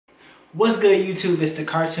What's good, YouTube? It's the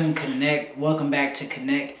CartoonConnect. Welcome back to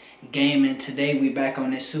Connect Gaming. Today we back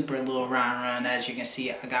on this super little run. As you can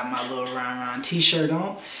see, I got my little run t-shirt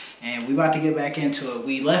on, and we about to get back into it.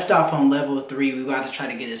 We left off on level 3. We about to try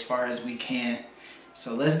to get as far as we can.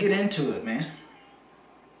 So let's get into it, man.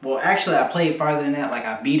 Well, actually, I played farther than that. Like,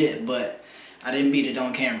 I beat it, but I didn't beat it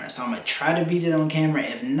on camera. So I'm gonna try to beat it on camera.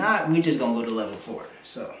 If not, we just gonna go to level 4.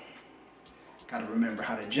 So gotta remember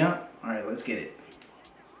how to jump. All right, let's get it.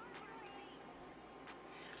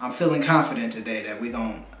 I'm feeling confident today that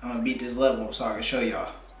I'm gonna beat this level so I can show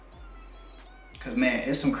y'all. Cause man,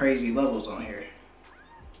 it's some crazy levels on here.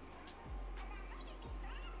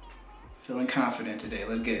 Feeling confident today.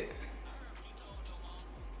 Let's get it.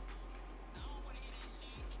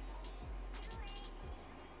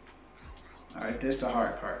 All right, this is the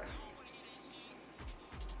hard part.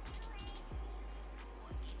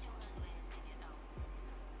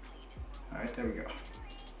 All right, there we go.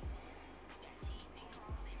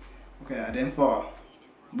 Okay, I didn't fall.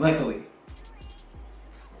 Luckily.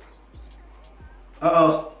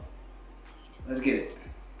 Uh-oh. Let's get it.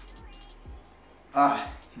 Ah,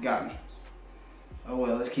 he got me. Oh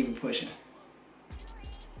well, let's keep it pushing.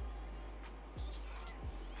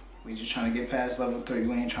 We just trying to get past level 3.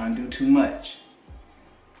 We ain't trying to do too much.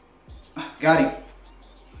 Got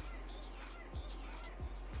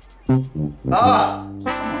him. Ah!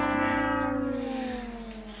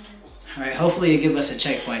 Alright, hopefully it give us a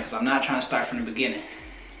checkpoint because I'm not trying to start from the beginning.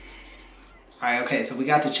 Alright, okay, so we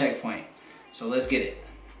got the checkpoint. So let's get it.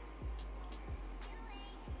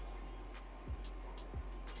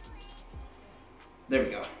 There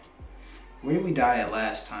we go. Where did we die at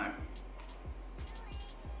last time?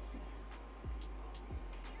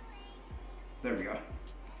 There we go.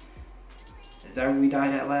 Is that where we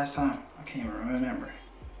died at last time? I can't even remember.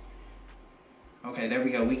 Okay, there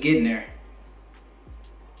we go. We getting there.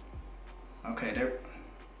 Okay, there.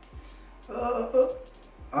 Oh,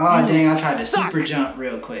 dang, I tried to super jump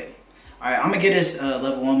real quick. All right, I'm gonna get this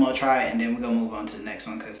level 1 more try, and then we're gonna move on to the next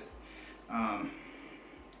one, because y'all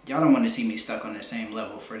don't want to see me stuck on the same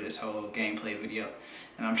level for this whole gameplay video.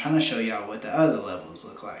 And I'm trying to show y'all what the other levels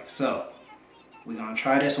look like. So, we're gonna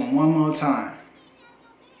try this one more time.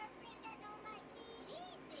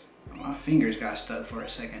 My fingers got stuck for a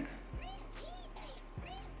second.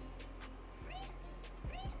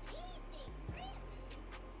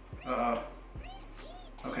 Uh-oh.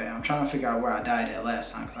 Okay, I'm trying to figure out where I died at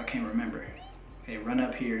last time because I can't remember. Okay, run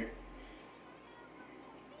up here.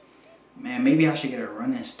 Man, maybe I should get a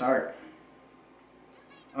running start.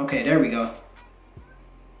 Okay, there we go.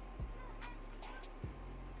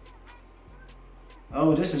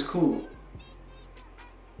 Oh, this is cool.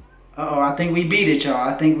 Uh-oh, I think we beat it, y'all.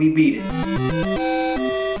 I think we beat it.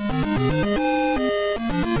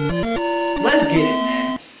 Let's get it,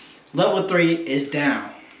 man. Level 3 is down.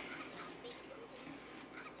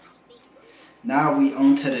 Now we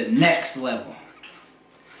on to the next level.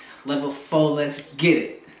 Level 4, let's get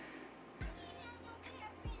it.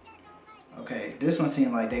 Okay, this one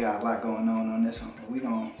seems like they got a lot going on this one, but we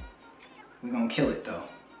gonna kill it though.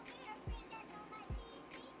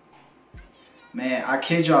 Man, I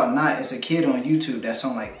kid y'all not, it's a kid on YouTube that's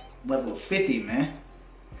on like level 50, man.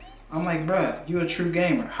 I'm like, bruh, you a true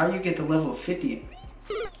gamer. How you get to level 50?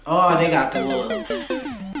 Oh, they got the little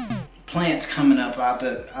plants coming up out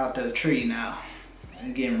the tree now. It's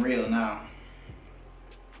getting real now.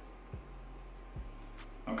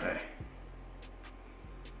 Okay.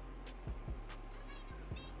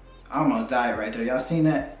 I almost died right there. Y'all seen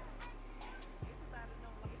that?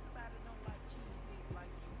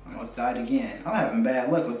 I almost died again. I'm having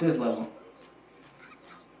bad luck with this level.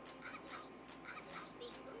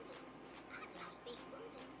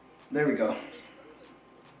 There we go.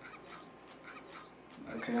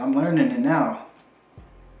 Okay, I'm learning it now.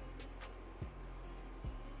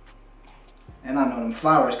 And I know them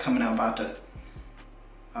flowers coming out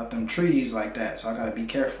out them trees like that, so I gotta be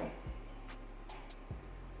careful.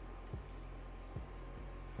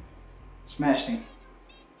 Smashed him.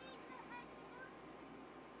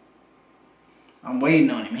 I'm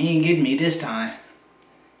waiting on him. He ain't getting me this time.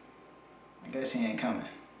 I guess he ain't coming.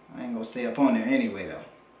 I ain't gonna stay up on there anyway though.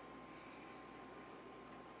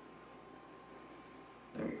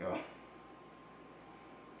 There we go.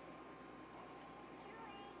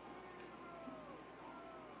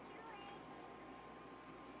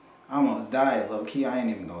 I almost died, low key. I ain't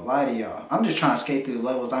even gonna lie to y'all. I'm just trying to skate through the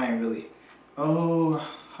levels. I ain't really. Oh,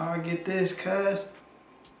 how I get this, cuz?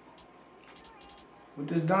 What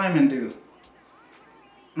does diamond do?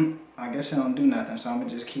 I guess it don't do nothing, so I'm gonna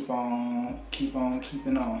just keep on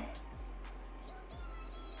keeping on.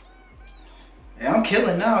 Hey, I'm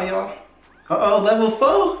killing now, y'all. Uh-oh, level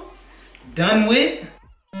 4. Done with.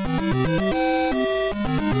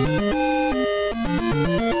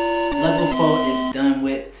 Level 4 is done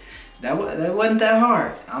with. That wasn't that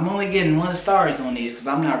hard. I'm only getting 1 stars on these because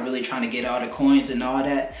I'm not really trying to get all the coins and all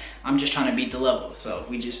that. I'm just trying to beat the level. So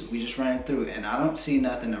we just ran through it, and I don't see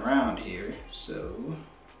nothing around here. So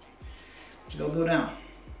let's go down.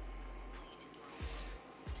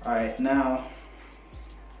 All right, now.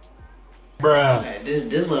 Bruh. Okay,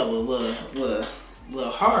 this level a little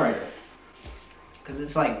harder because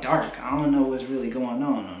it's like dark. I don't know what's really going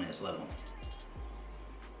on this level.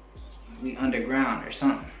 We underground or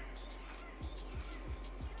something.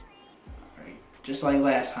 Alright, just like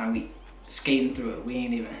last time, we skating through it. We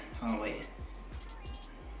ain't even, oh wait.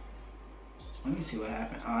 Let me see what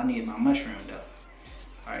happened. Oh, I need my mushroom though.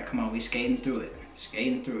 Alright, come on, we skating through it.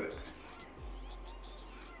 Skating through it.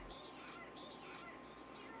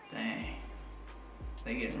 Dang.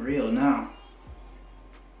 They getting real now.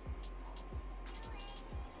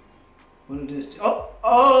 What did this do?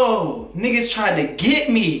 Oh, niggas tried to get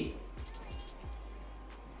me.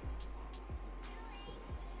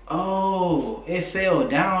 Oh, it fell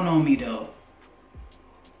down on me though.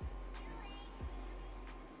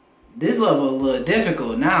 This level a little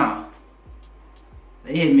difficult now.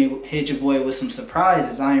 They hit your boy with some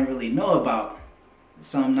surprises I ain't really know about.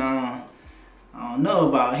 Something I don't know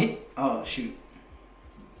about. Oh shoot.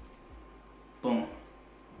 Boom.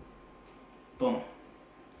 Boom.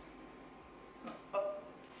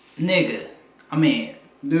 Nigga. I mean,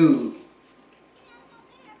 dude.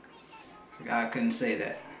 I couldn't say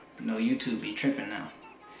that. You know, YouTube be tripping now.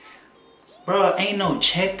 Bro, ain't no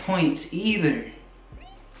checkpoints either.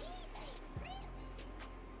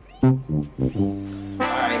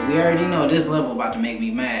 Alright, we already know this level about to make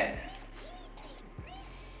me mad.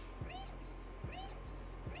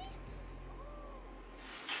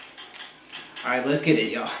 Alright, let's get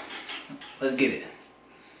it, y'all. Let's get it.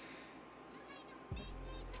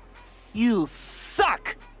 You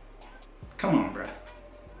suck! Come on, bro.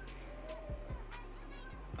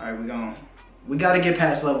 Alright, we gotta get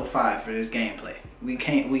past level 5 for this gameplay. We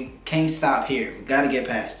can't stop here. We gotta get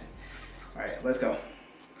past it. Alright, let's go.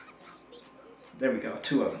 There we go,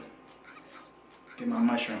 2 of them. Get my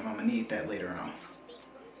mushroom, I'm gonna need that later on.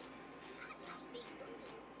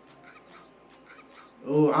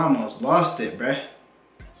 Oh, I almost lost it, bruh.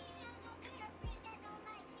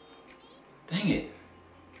 Dang it.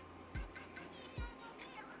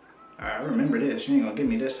 Alright, remember this. You ain't gonna get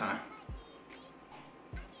me this time.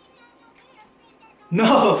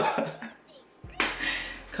 No!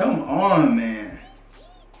 Come on, man.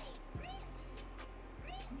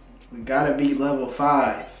 We gotta beat level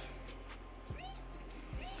 5.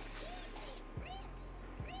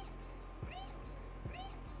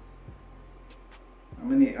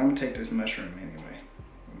 I'm gonna take this mushroom anyway.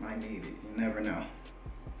 We might need it. You never know.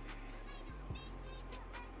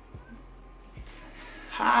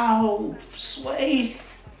 How? Sway?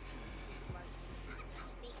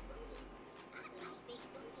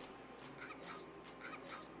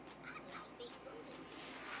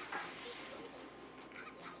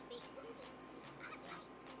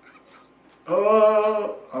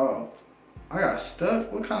 Oh, I got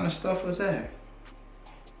stuck. What kind of stuff was that?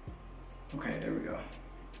 Okay, there we go.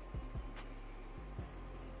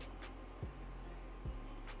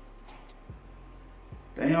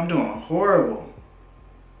 Dang, I'm doing horrible.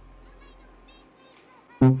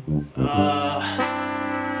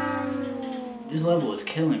 This level is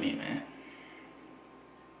killing me, man.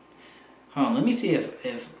 Hold on, let me see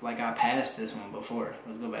if like I passed this one before.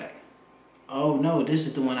 Let's go back. Oh no, this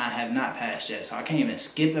is the one I have not passed yet, so I can't even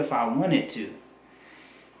skip if I wanted to.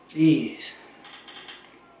 Jeez.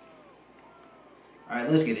 Alright,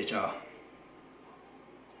 let's get it, y'all.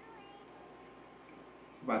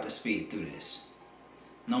 About to speed through this.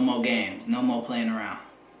 No more games, no more playing around.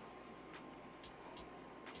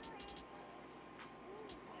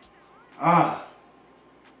 Ah,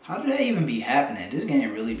 how did that even be happening? This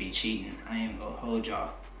game really be cheating. I ain't gonna hold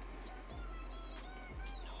y'all.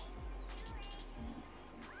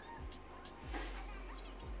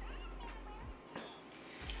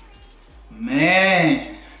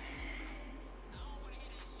 Man.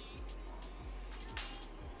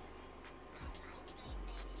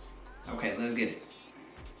 Okay, let's get it.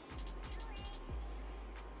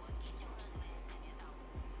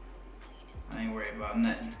 I ain't worried about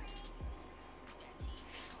nothing.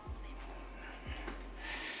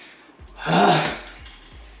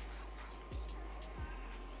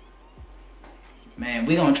 Man,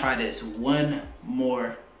 we gonna try this one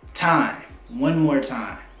more time. One more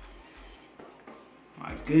time.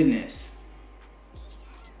 My goodness.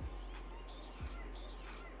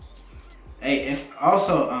 Hey, if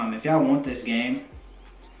y'all want this game,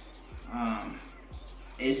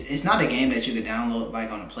 it's not a game that you could download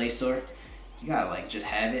like on the Play Store. You gotta like just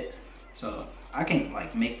have it. So I can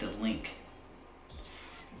like make the link.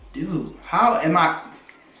 Dude, how am I?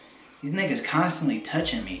 These niggas constantly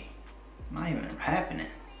touching me. Not even happening.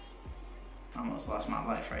 I almost lost my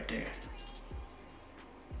life right there.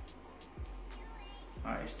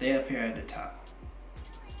 Alright, stay up here at the top.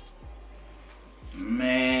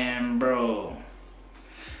 Man, bro.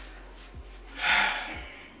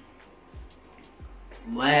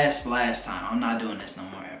 Last time. I'm not doing this no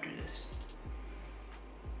more after this.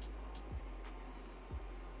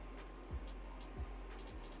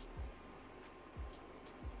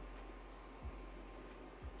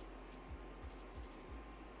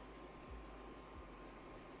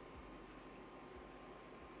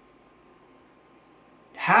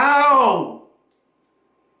 How?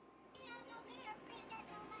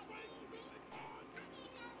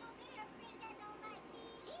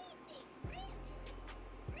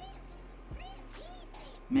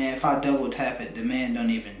 Man, if I double tap it, the man don't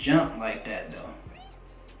even jump like that though.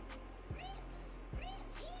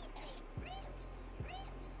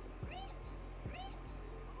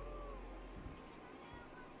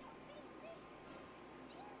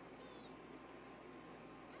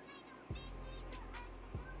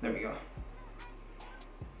 There we go.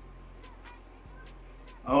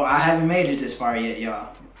 Oh, I haven't made it this far yet,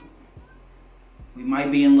 y'all. We might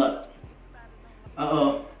be in luck.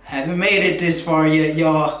 Uh-oh. Haven't made it this far yet,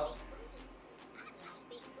 y'all.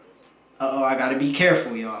 Uh-oh, I gotta be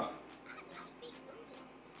careful, y'all.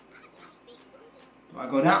 Do I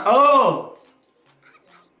go down? Oh!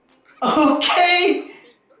 Okay!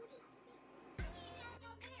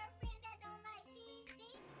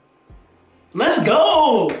 Let's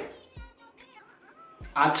go!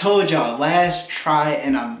 I told y'all, last try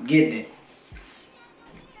and I'm getting it.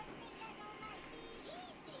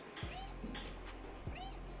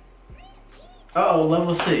 Uh-oh,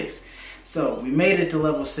 level 6. So we made it to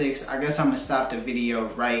level 6. I guess I'm gonna stop the video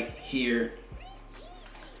right here.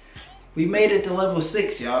 We made it to level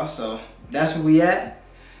 6, y'all. So that's where we at.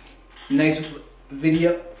 Next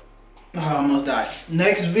video. Oh, I almost died.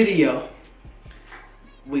 Next video.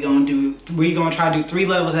 We're gonna try to do 3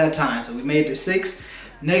 levels at a time. So we made it to 6.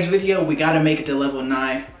 Next video, we gotta make it to level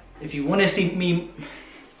 9. If you wanna see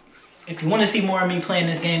more of me playing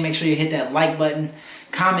this game, make sure you hit that like button.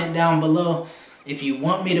 Comment down below. If you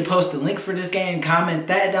want me to post a link for this game, comment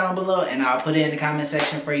that down below and I'll put it in the comment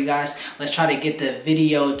section for you guys. Let's try to get the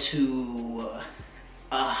video to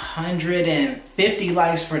 150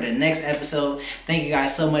 likes for the next episode. Thank you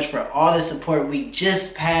guys so much for all the support. We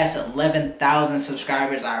just passed 11,000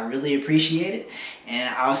 subscribers. I really appreciate it.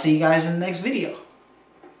 And I'll see you guys in the next video.